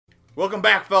Welcome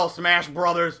back, fellow Smash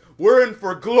Brothers. We're in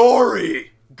for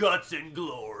glory. Guts and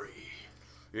glory.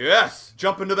 Yes,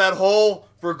 jump into that hole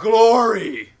for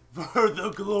glory. For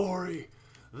the glory.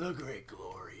 The great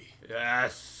glory.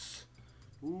 Yes.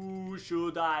 Who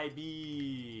should I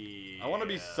be? I want to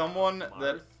be someone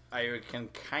that I can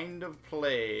kind of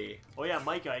play. Oh yeah,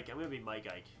 Mike Ike. I'm going to be Mike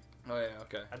Ike. Oh yeah,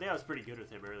 okay. I think I was pretty good with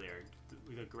him earlier.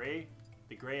 The gray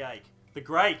Ike. The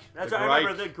Grike. That's right, I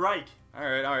remember the Grike.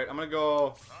 Alright. I'm going to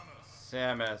go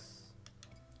Samus.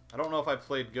 I don't know if I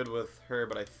played good with her,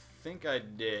 but I think I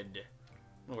did.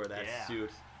 I'm gonna wear that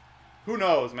suit. Who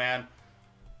knows, man?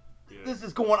 Dude. This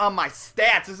is going on my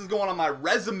stats. This is going on my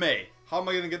resume. How am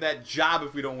I going to get that job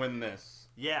if we don't win this?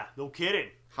 Yeah, no kidding.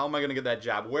 How am I going to get that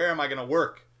job? Where am I going to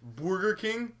work? Burger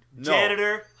King? No.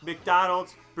 Janitor,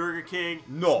 McDonald's, Burger King,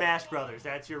 No. Smash Brothers.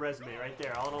 That's your resume right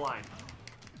there, all in a line.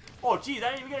 Oh, geez, I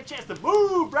didn't even get a chance to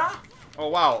move, brah. Oh,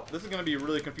 wow. This is going to be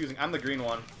really confusing. I'm the green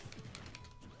one.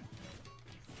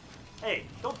 Hey,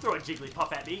 don't throw a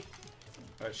Jigglypuff at me.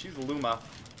 Alright, she's Luma.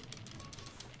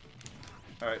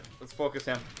 Alright, let's focus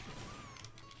him.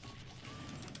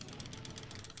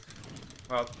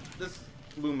 Wow, this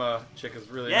Luma chick is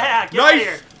really get nice. out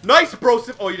here. Nice, bro.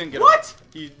 Oh, you didn't get what? him.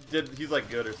 He did. He's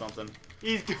like good or something.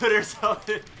 He's good or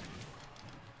something.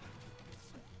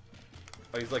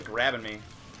 Oh, he's like grabbing me.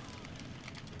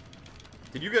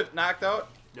 Did you get knocked out?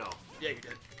 No. Yeah, you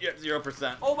did. You have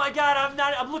 0%. Oh my God,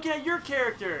 I'm looking at your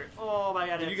character. Oh my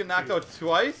God. Did you get knocked out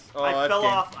twice? Oh, I that's fell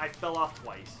game. off. I fell off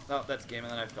twice. Oh, that's game,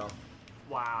 and then I fell.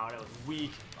 Wow, that was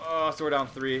weak. Oh, so we're down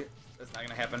 3. That's not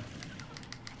gonna happen.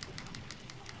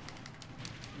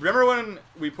 Remember when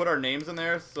we put our names in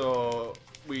there so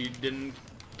we didn't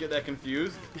get that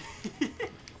confused?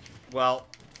 Well,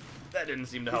 that didn't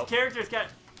seem to help. His character's got...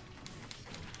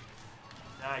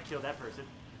 I killed that person.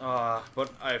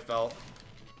 But I fell.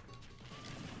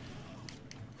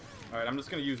 Alright, I'm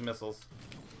just gonna use missiles.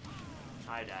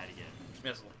 I died again.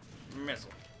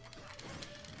 Missile.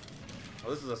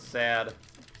 Oh, this is a sad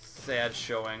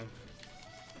showing.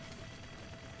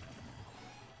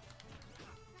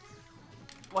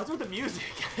 What's with the music?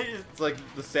 It's like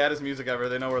the saddest music ever.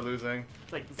 They know we're losing.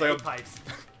 It's like like a- bagpipes.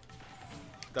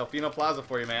 Delfino Plaza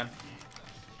for you, man.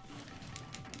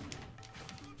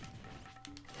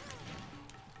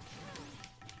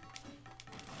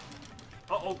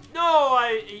 Uh-oh. No,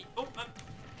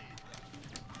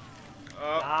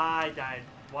 I died.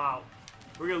 Wow.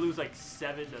 We're going to lose like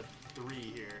 7-3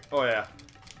 here. Oh yeah,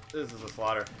 this is a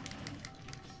slaughter.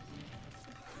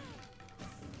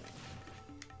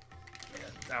 Yeah,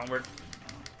 downward.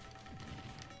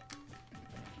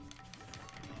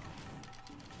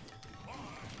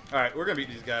 Alright, we're gonna beat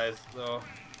these guys, though.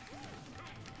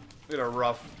 We had a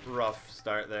rough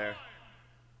start there.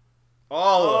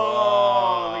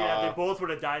 Oh, look at that. They both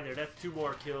would have died there. That's 2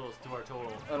 more kills to our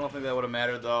total. I don't think that would have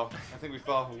mattered, though. I think we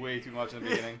fell off way too much in the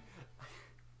beginning.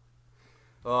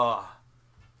 Oh.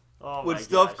 Oh when my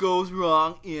stuff gosh. goes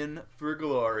wrong in for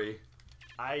glory.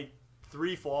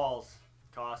 3 falls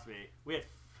cost me. We had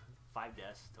 5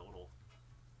 deaths total.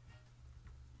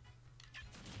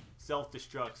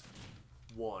 Self-destructs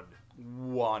 1.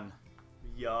 One.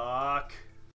 Yuck.